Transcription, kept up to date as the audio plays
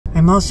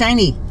I'm all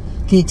shiny.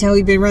 Can you tell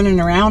we've been running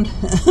around?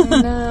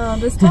 I know.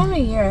 This time of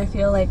year, I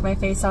feel like my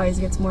face always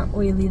gets more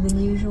oily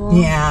than usual.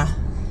 Yeah.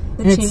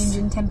 The change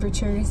in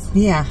temperatures.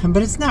 Yeah,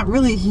 but it's not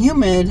really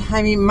humid.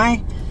 I mean,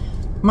 my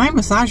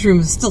massage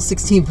room is still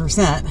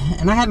 16%,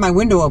 and I had my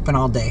window open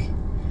all day.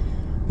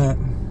 But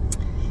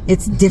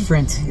it's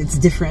different. It's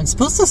different. It's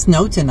supposed to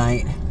snow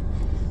tonight,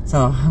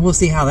 so we'll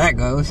see how that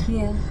goes.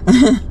 Yeah.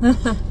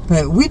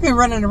 But we've been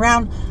running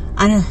around.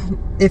 I know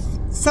if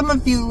some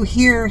of you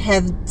here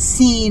have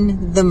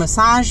seen the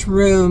massage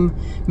room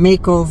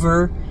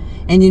makeover,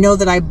 and you know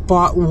that I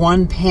bought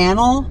one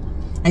panel.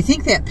 I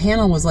think that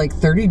panel was like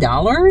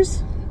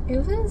 $30. It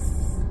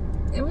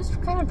was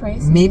kind of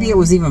pricey. Maybe it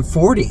was even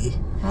 $40.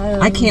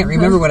 I can't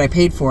remember what I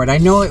paid for it. I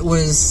know it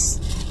was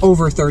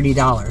over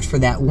 $30 for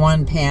that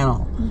one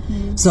panel.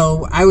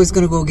 So I was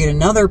going to go get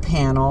another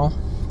panel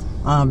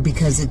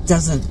because it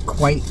doesn't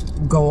quite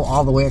go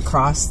all the way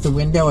across the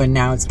window, and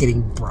now it's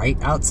getting bright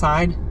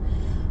outside.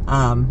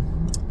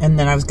 And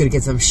then I was going to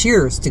get some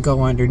shears to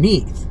go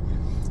underneath.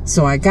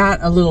 So I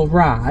got a little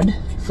rod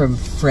from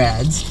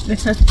Fred's,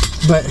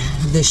 but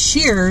the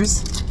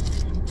shears,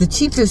 the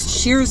cheapest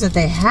shears that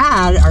they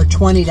had are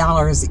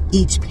 $20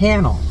 each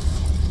panel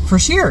for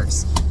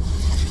shears.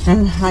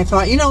 And I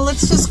thought, you know,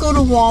 let's just go to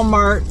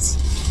Walmart,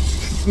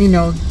 you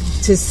know,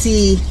 to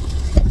see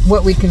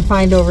what we can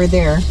find over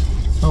there.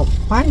 Oh,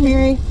 bye,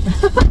 Mary.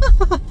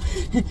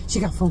 She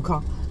got a phone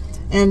call.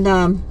 And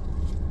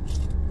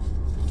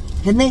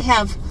they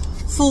have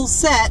full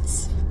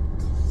sets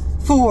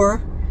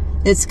for,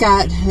 it's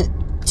got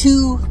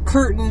 2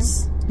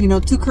 curtains, you know,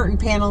 2 curtain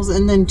panels,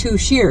 and then 2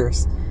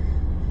 shears.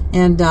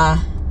 And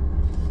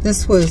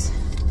this was,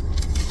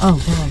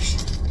 oh gosh,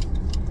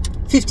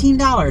 $15,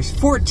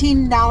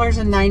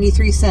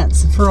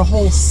 $14.93 for a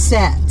whole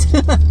set.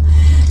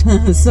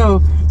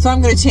 So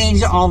I'm going to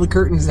change all the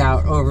curtains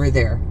out over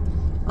there.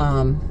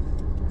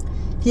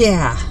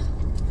 Yeah,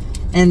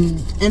 and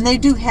they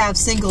do have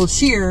single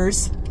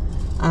shears,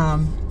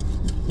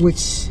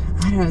 which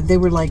I don't know, they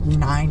were like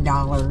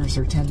 $9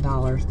 or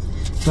 $10,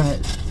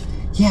 but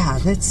yeah,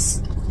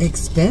 that's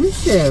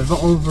expensive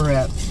over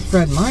at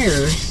Fred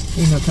Meyer's,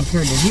 you know,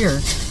 compared to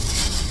here.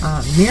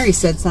 Mary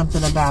said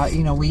something about,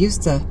 you know, we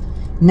used to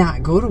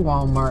not go to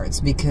Walmart's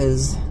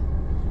because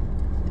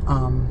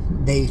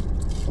they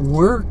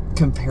were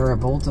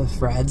comparable to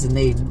Fred's, and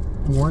they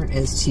weren't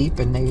as cheap,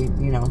 and they,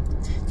 you know,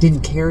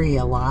 didn't carry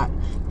a lot,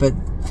 but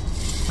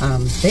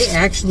they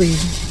actually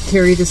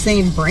carry the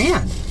same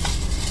brand.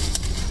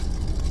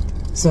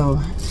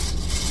 So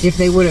if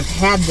they would have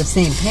had the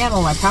same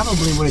panel, I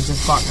probably would have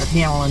just bought the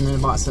panel and then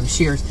bought some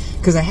shears,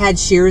 because I had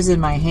shears in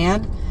my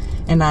hand,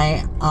 and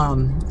I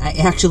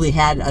actually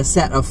had a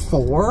set of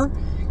 4,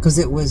 because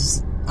it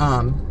was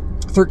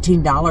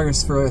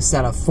 $13 for a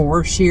set of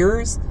 4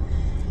 shears,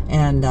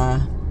 and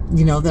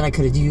you know, then I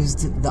could have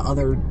used the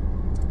other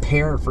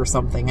pair for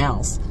something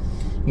else,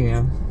 you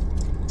know,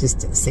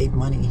 just to save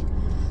money.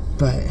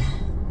 But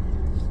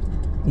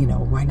you know,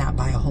 why not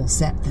buy a whole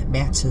set that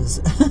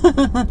matches?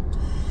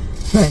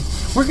 But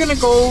we're gonna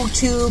go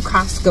to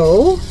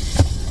Costco,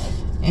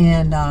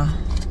 and I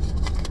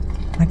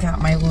got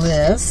my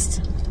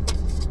list.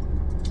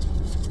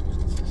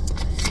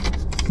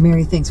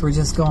 Mary thinks we're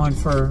just going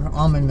for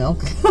almond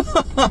milk.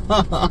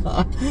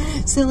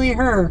 Silly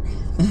her.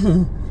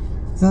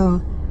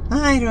 So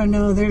I don't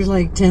know, there's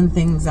like 10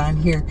 things on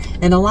here,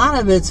 and a lot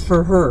of it's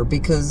for her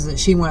because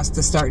she wants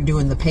to start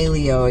doing the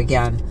paleo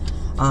again.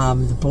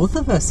 Both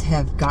of us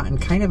have gotten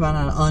kind of on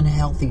an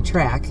unhealthy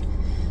track.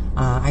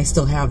 I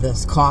still have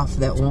this cough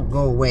that won't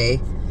go away,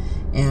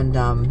 and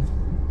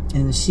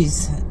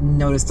she's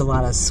noticed a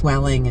lot of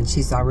swelling, and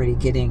she's already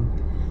getting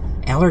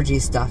allergy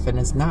stuff, and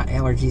it's not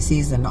allergy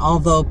season,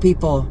 although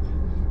people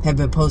have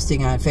been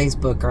posting on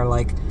Facebook are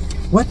like,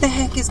 what the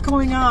heck is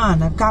going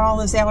on? I've got all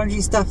this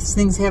allergy stuff,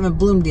 things haven't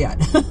bloomed yet.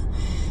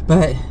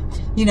 But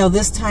you know,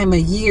 this time of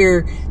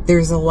year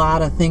there's a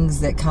lot of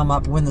things that come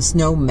up when the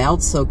snow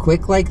melts so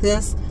quick like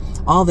this.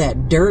 All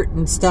that dirt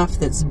and stuff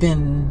that's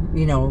been,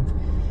 you know,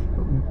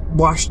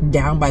 washed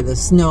down by the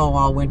snow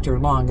all winter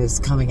long is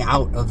coming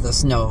out of the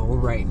snow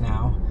right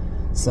now.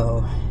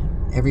 So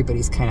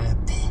everybody's kind of,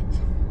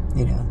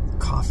 you know,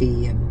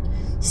 coughy and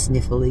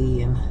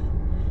sniffly, and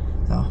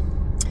so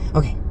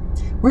okay,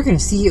 we're gonna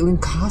see you in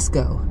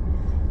Costco.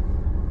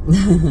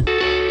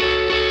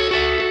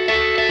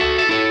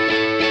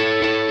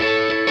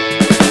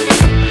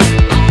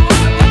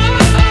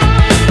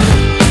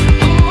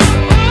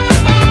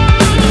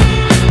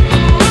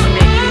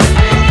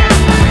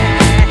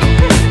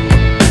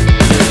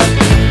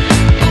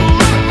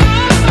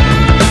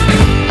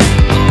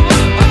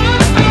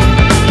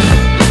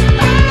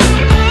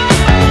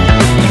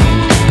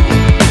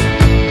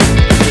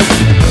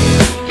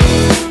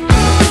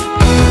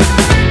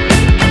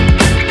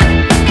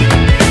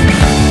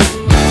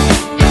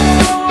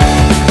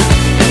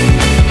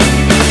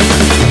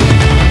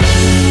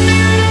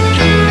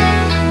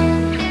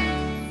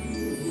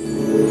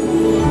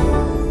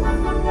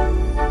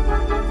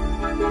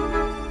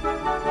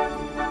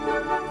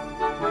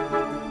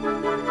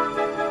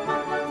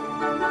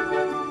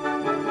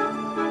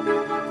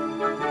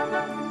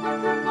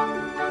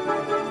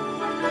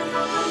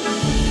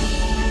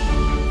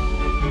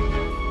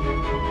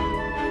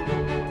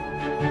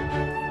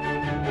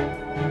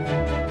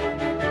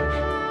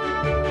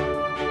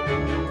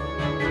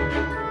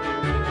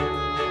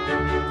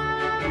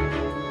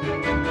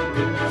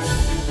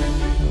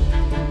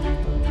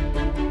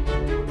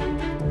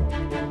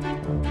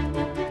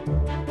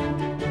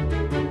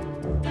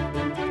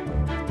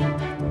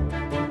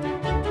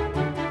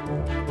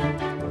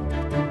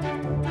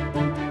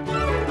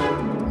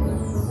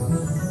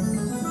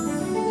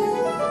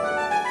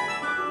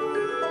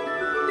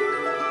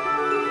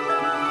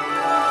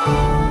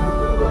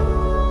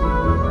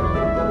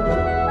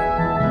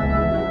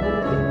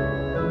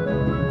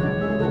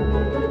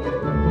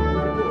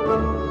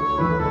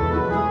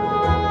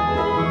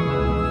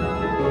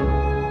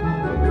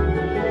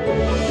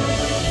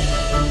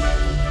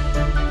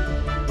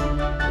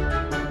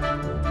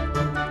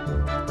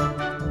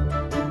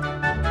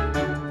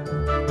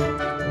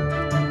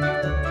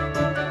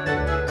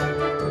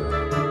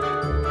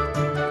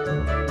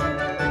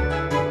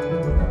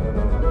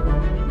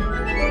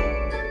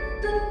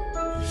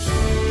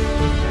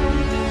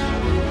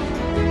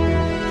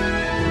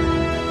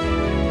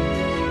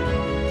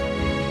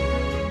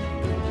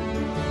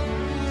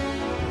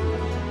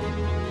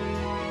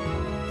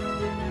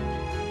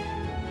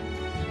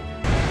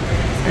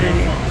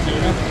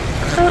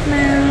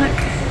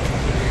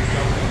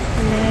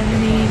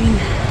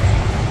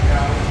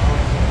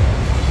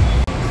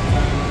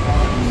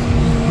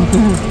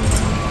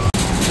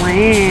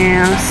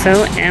 Wow,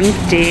 so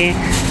empty.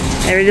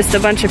 There were just a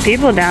bunch of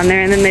people down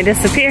there and then they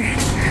disappeared.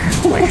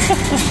 Where'd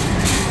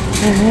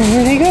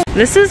they go?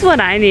 This is what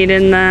I need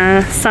in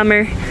the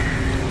summer.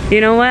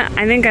 You know what?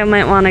 I think I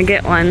might want to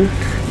get one.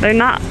 They're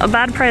not a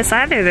bad price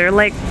either. They're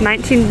like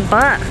 19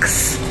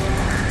 bucks.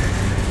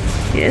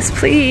 Yes,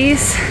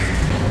 please.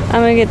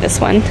 I'm gonna get this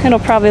one. It'll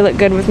probably look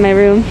good with my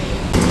room.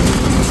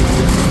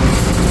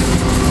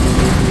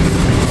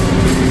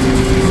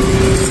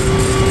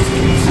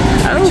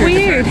 Oh,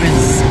 weird.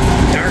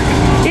 Dark.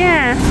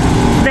 Yeah,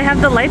 they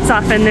have the lights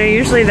off in there.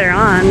 Usually they're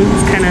on.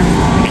 It's kind of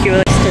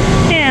peculiar.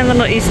 Yeah,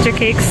 little Easter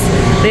cakes.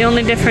 The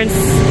only difference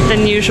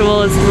than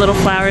usual is the little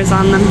flowers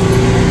on them.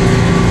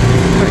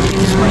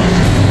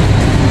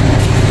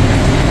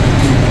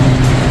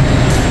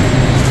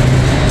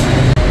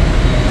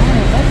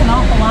 That's an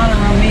awful lot of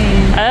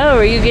romaine. Oh,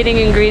 are you getting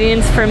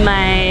ingredients for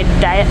my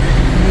diet?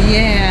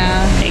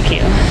 Yeah. Thank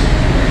you.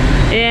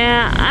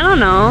 Yeah, I don't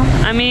know.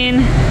 I mean,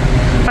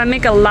 if I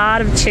make a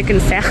lot of chicken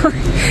salad.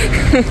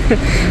 Yeah,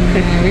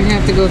 we're gonna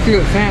have to go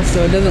through it fast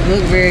so it doesn't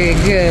look very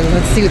good.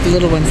 Let's see what the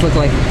little ones look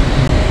like.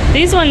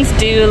 These ones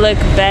do look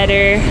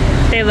better.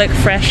 They look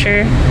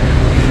fresher.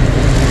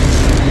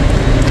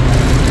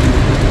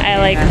 I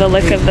like the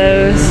look of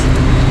those.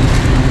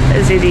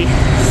 Those are the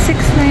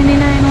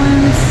 $6.99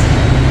 ones.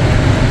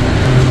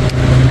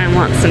 I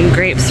want some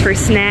grapes for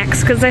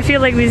snacks because I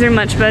feel like these are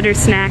much better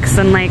snacks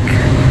than like,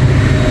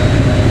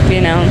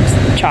 you know,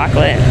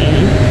 chocolate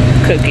and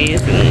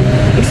cookies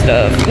and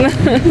stuff.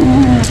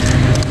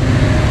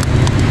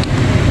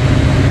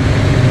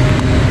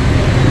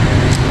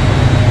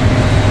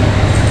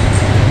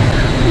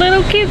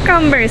 Little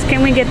cucumbers,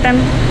 can we get them,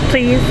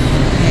 please?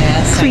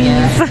 Yes,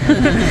 Please.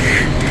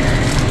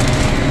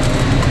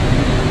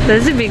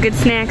 Those would be good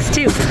snacks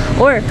too.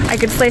 Or I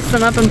could slice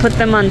them up and put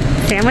them on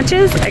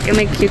sandwiches. I can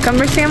make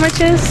cucumber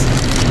sandwiches.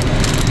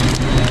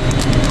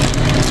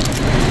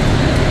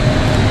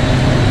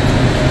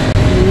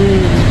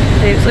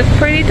 These look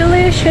pretty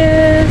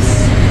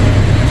delicious.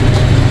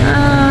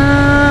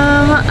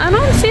 I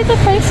don't see the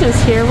prices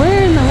here.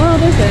 Where in the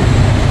world is it?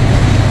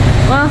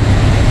 Well,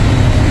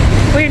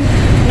 weird.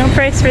 No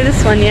price for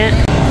this one yet.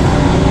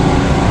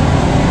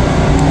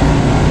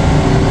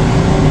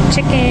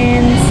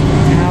 Chickens.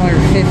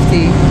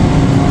 $1.50.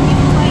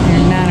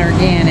 They're not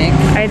organic.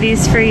 Are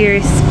these for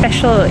your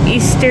special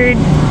Easter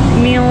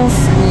meals?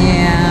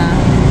 Yeah.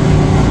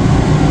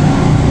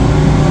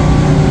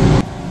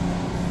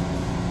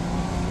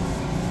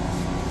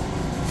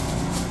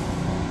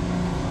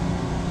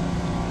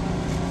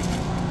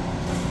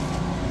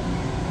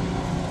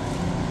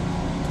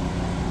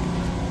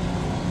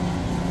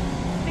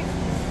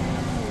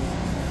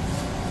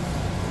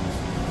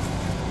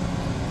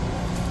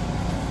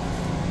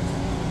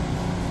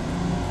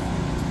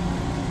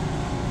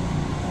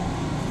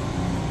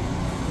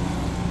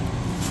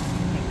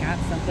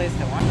 Someplace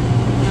to watch.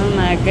 Oh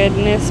my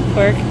goodness,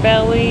 pork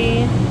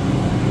belly.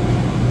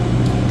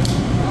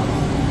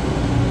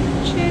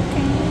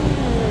 Chicken.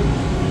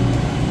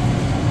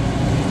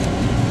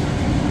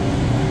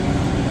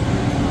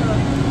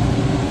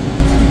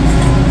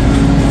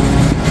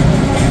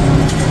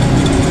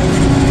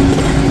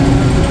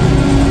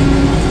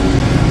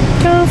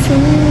 Tofu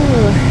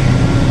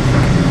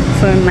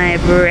for my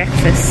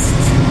breakfast.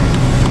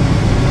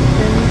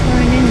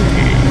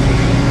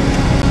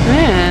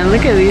 Yeah,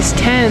 look at these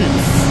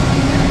tents.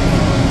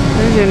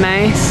 Those are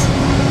nice.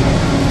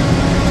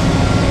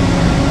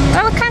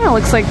 That kind of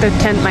looks like the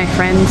tent my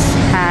friends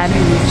had.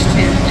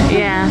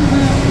 Yeah.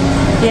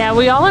 Yeah,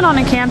 we all went on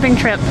a camping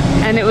trip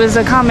and it was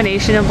a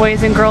combination of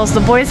boys and girls.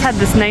 The boys had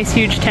this nice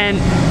huge tent.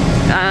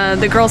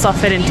 The girls all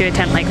fit into a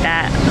tent like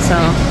that. So,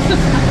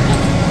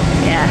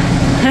 yeah.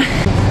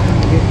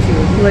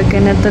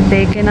 Looking at the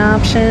bacon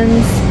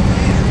options.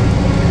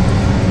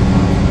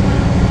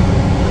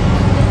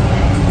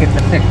 Get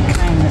the thick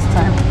kind this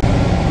time.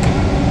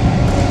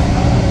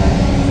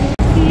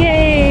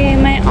 Yay,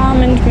 my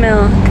almond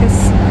milk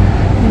is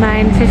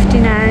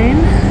 $9.59.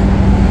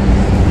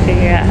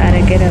 Figure out how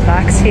to get a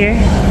box here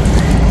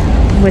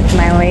with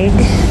my leg.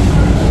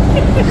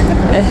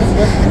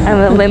 I'm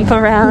a limp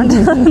around.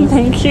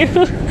 Thank you.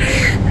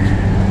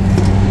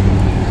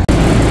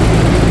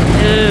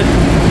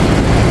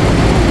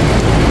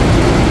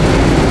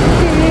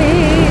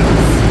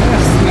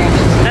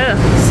 Oh,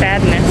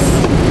 sadness.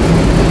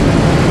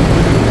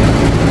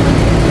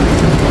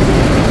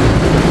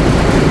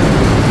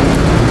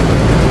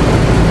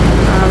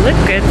 Look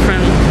good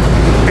from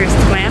first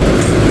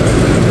glance.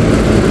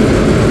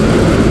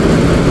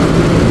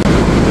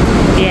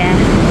 Yeah,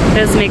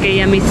 does make a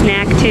yummy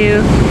snack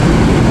too.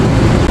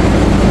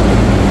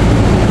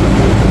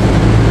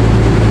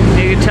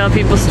 You can tell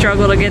people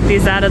struggle to get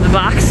these out of the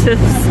boxes.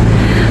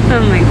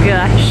 Oh my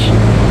gosh.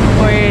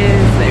 Where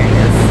is, there it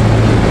is.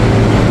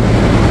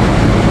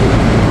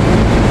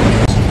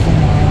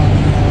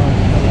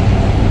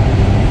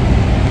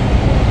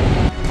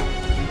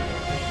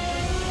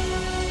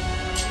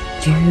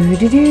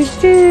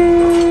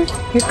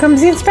 Here comes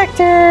the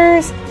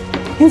inspectors.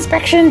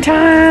 Inspection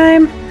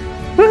time.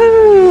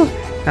 Woo!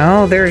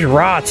 Oh, there's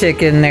raw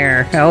chicken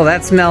there. Oh,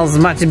 that smells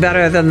much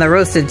better than the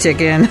roasted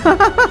chicken.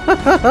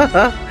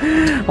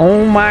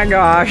 Oh my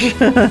gosh.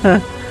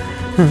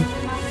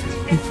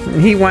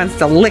 He wants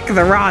to lick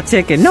the raw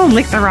chicken. No,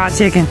 lick the raw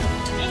chicken.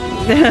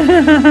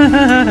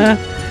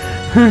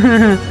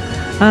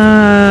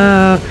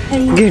 Oh,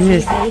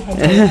 goodness.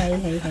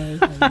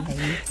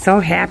 So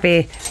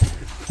happy.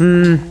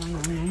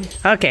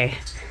 Okay,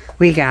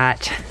 we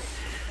got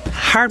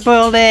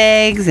hard-boiled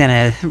eggs and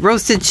a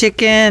roasted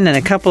chicken and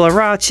a couple of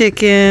raw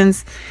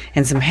chickens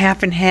and some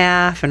half and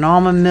half and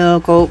almond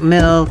milk, oat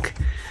milk.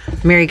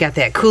 Mary got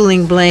that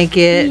cooling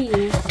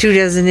blanket, 2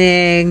 dozen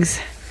eggs.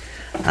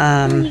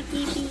 I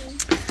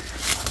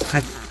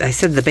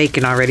said the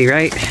bacon already,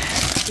 right?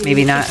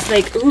 Maybe not. It's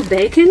like, ooh,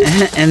 bacon.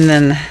 And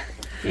then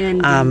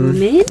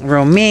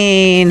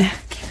romaine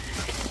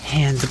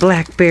and the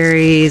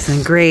blackberries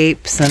and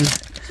grapes and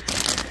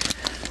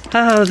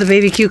the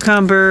baby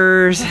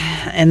cucumbers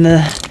and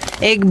the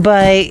egg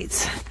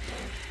bites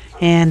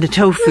and the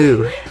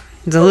tofu.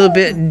 It's a little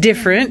bit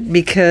different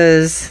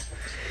because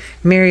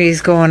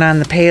Mary's going on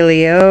the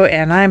paleo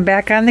and I'm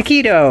back on the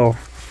keto.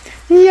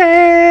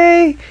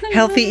 Yay!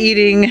 Healthy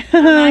eating.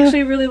 I'm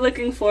actually really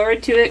looking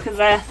forward to it because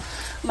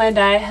my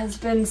diet has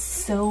been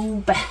so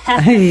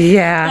bad.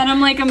 Yeah. And I'm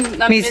like, I'm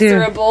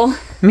miserable.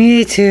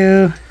 Me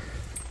too.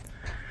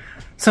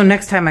 So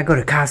next time I go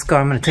to Costco,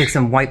 I'm going to take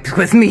some wipes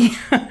with me.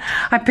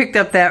 I picked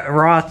up that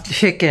raw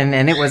chicken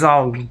and it was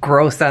all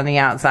gross on the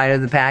outside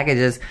of the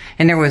packages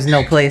and there was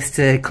no place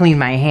to clean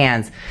my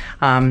hands.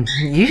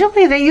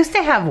 Usually they used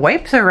to have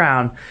wipes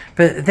around,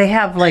 but they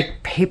have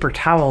like paper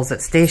towels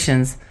at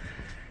stations.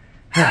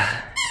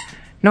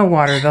 No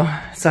water though,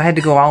 so I had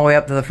to go all the way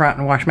up to the front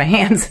and wash my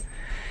hands.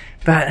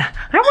 But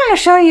I want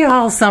to show you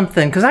all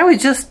something because I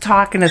was just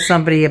talking to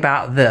somebody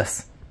about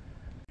this.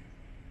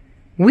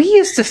 We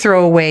used to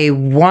throw away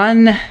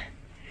one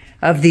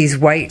of these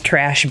white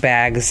trash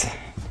bags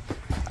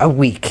a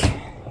week.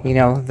 You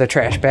know, the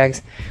trash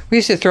bags. We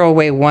used to throw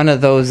away one of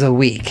those a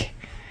week.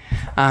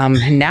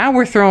 Now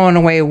we're throwing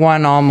away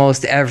one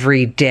almost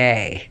every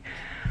day.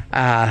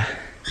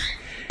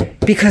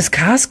 Because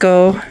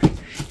Costco,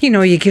 you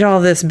know, you get all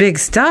this big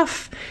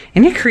stuff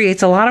and it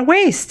creates a lot of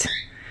waste.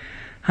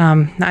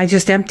 I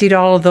just emptied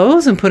all of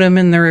those and put them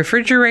in the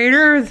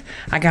refrigerator.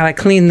 I got to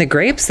clean the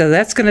grapes, so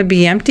that's going to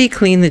be empty.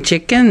 Clean the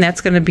chicken,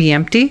 that's going to be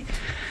empty.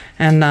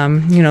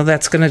 And, you know,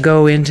 that's going to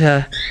go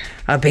into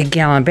a big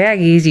gallon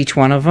baggies, each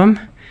one of them.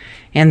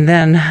 And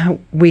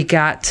then we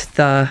got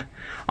the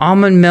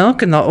almond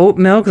milk and the oat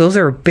milk. Those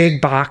are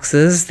big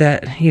boxes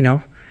that, you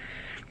know,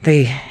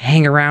 they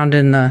hang around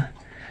in the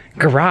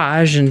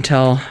garage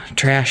until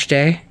trash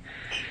day.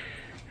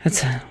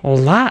 That's a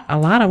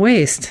lot of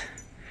waste.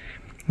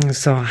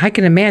 So I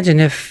can imagine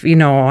if, you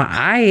know,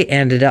 I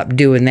ended up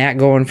doing that,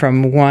 going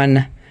from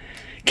one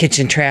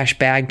kitchen trash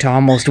bag to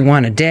almost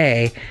one a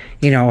day,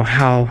 you know,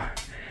 how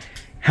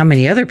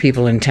many other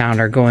people in town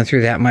are going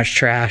through that much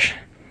trash.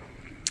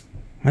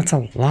 That's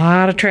a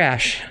lot of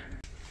trash.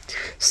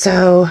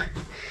 So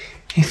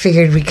I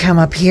figured we'd come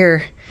up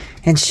here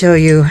and show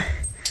you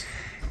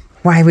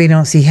why we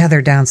don't see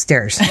Heather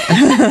downstairs.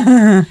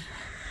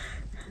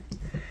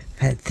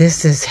 But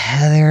this is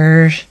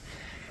Heather's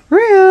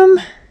room.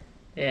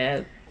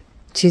 Yeah.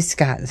 She's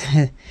got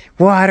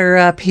water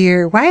up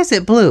here. Why is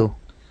it blue?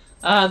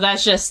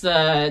 That's just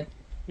the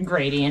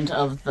gradient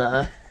of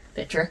the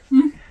picture.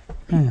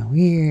 Oh,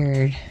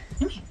 weird.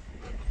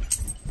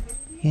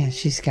 Yeah,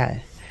 she's got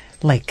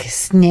like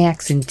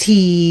snacks and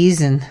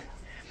teas and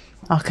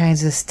all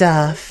kinds of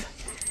stuff.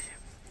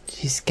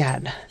 She's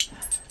got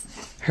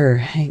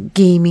her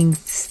gaming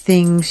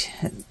things.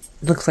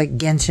 Looks like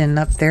Genshin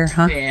up there,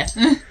 huh? Yeah.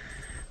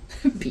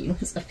 Bean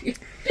was up here.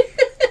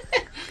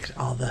 Look at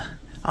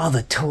all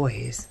the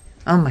toys.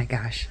 Oh my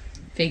gosh.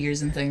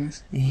 Figures and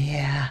things.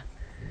 Yeah.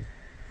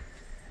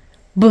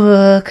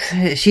 Books.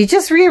 She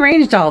just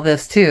rearranged all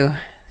this too.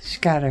 She's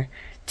got her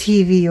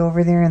TV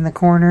over there in the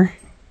corner.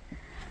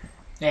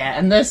 Yeah,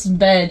 and this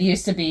bed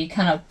used to be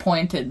kind of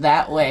pointed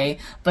that way,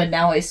 but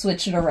now I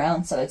switched it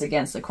around so it's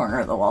against the corner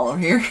of the wall over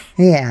here.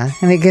 Yeah,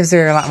 and it gives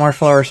her a lot more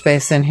floor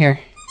space in here.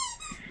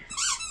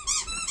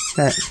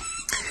 But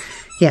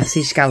yeah,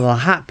 see, she's got a little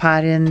hot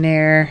pot in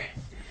there.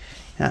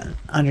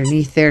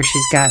 Underneath there,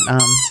 she's got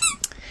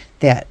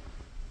that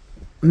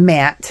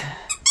mat.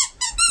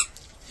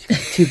 She's got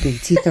 2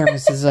 big tea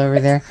thermoses over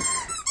there.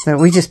 But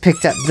we just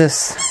picked up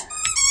this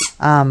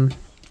from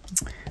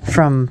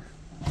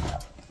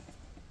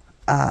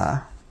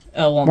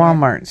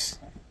Walmart's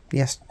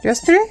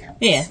yesterday?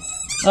 Yeah.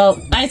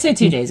 Well, I'd say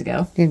 2 days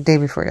ago. The day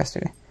before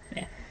yesterday.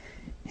 Yeah.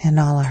 And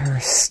all of her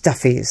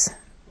stuffies.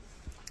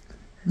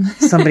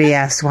 Somebody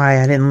asked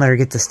why I didn't let her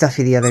get the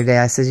stuffy the other day.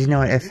 I said, you know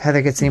what, if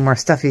Heather gets any more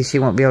stuffies, she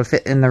won't be able to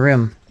fit in the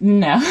room.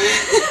 No.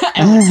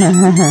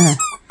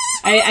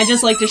 I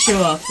just like to show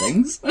off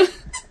things.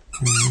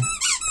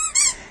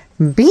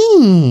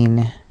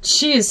 Bean!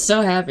 She is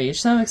so happy. She's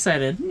so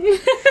excited.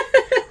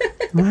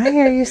 Why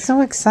are you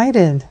so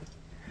excited?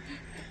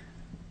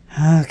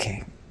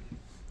 Okay.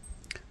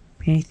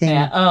 Anything?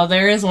 Yeah. Oh,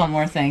 there is one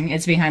more thing.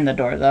 It's behind the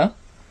door, though.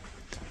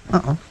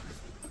 Uh-oh.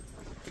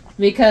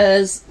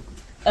 Because,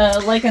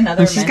 like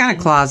another. She's got a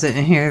closet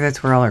in here.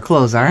 That's where all her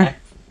clothes are. Yeah.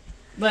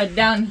 But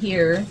down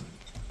here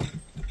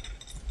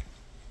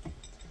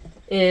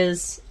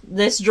is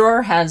this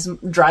drawer has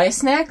dry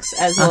snacks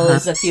as well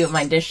as a few of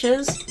my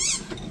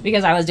dishes.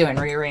 Because I was doing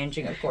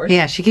rearranging, of course.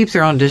 Yeah, she keeps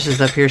her own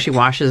dishes up here. She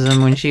washes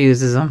them when she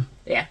uses them.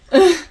 Yeah.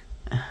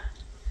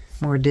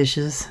 More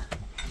dishes.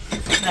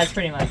 That's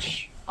pretty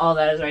much all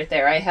that is right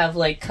there. I have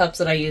like cups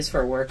that I use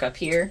for work up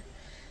here.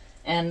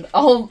 And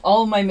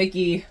all my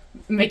Mickey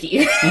ears. Mickey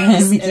ears.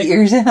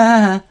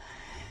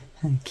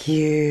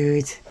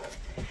 Cute.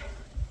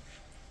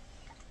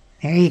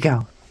 There you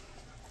go.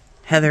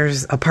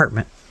 Heather's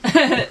apartment.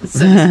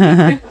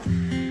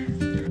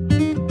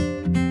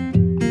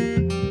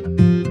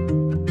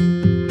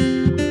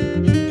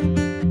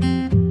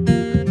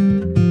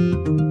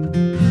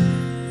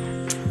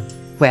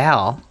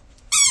 Well.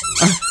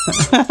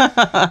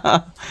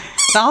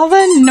 All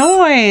the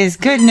noise.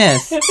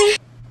 Goodness.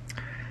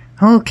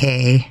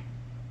 Okay.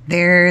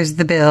 There's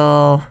the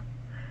bill.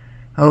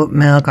 Oat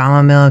milk,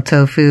 almond milk,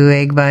 tofu,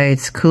 egg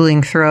bites,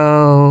 cooling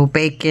throw,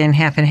 bacon,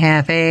 half and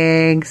half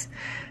eggs,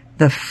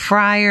 the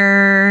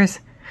fryers.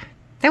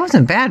 That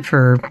wasn't bad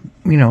for,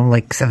 you know,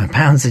 like 7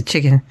 pounds of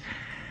chicken.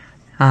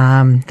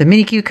 The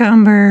mini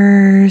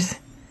cucumbers.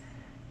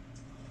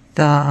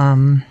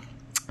 The,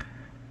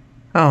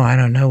 oh, I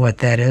don't know what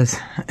that is.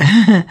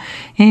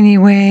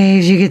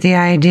 Anyways, you get the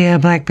idea.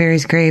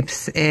 Blackberries,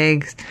 grapes,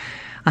 eggs.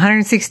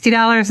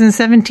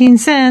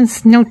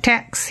 $160.17. No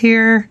tax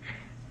here.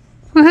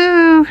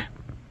 Woohoo!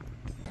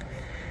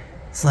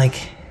 It's like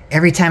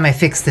every time I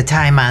fix the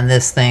time on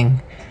this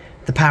thing,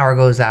 the power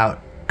goes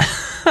out.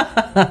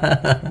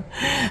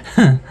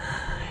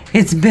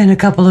 It's been a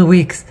couple of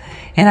weeks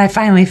and I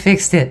finally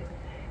fixed it.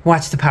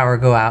 Watch the power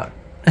go out.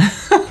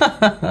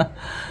 Oh,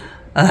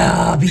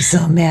 I'll be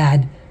so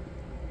mad.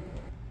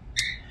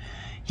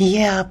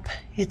 Yep,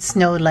 it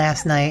snowed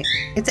last night.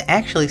 It's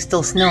actually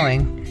still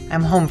snowing.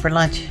 I'm home for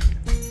lunch.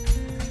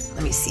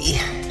 Let me see.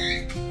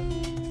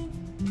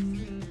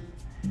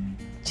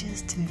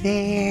 Just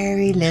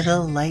very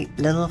little, light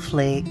little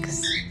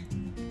flakes.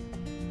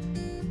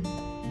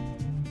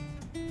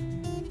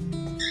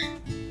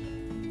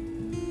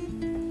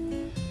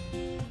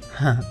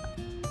 Huh.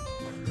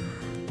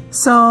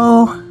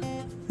 So,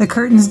 the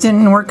curtains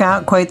didn't work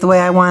out quite the way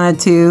I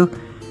wanted to.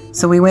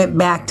 So we went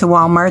back to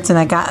Walmart's and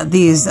I got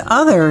these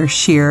other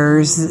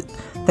shears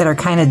that are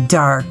kind of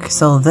dark.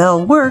 So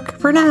they'll work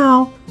for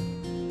now.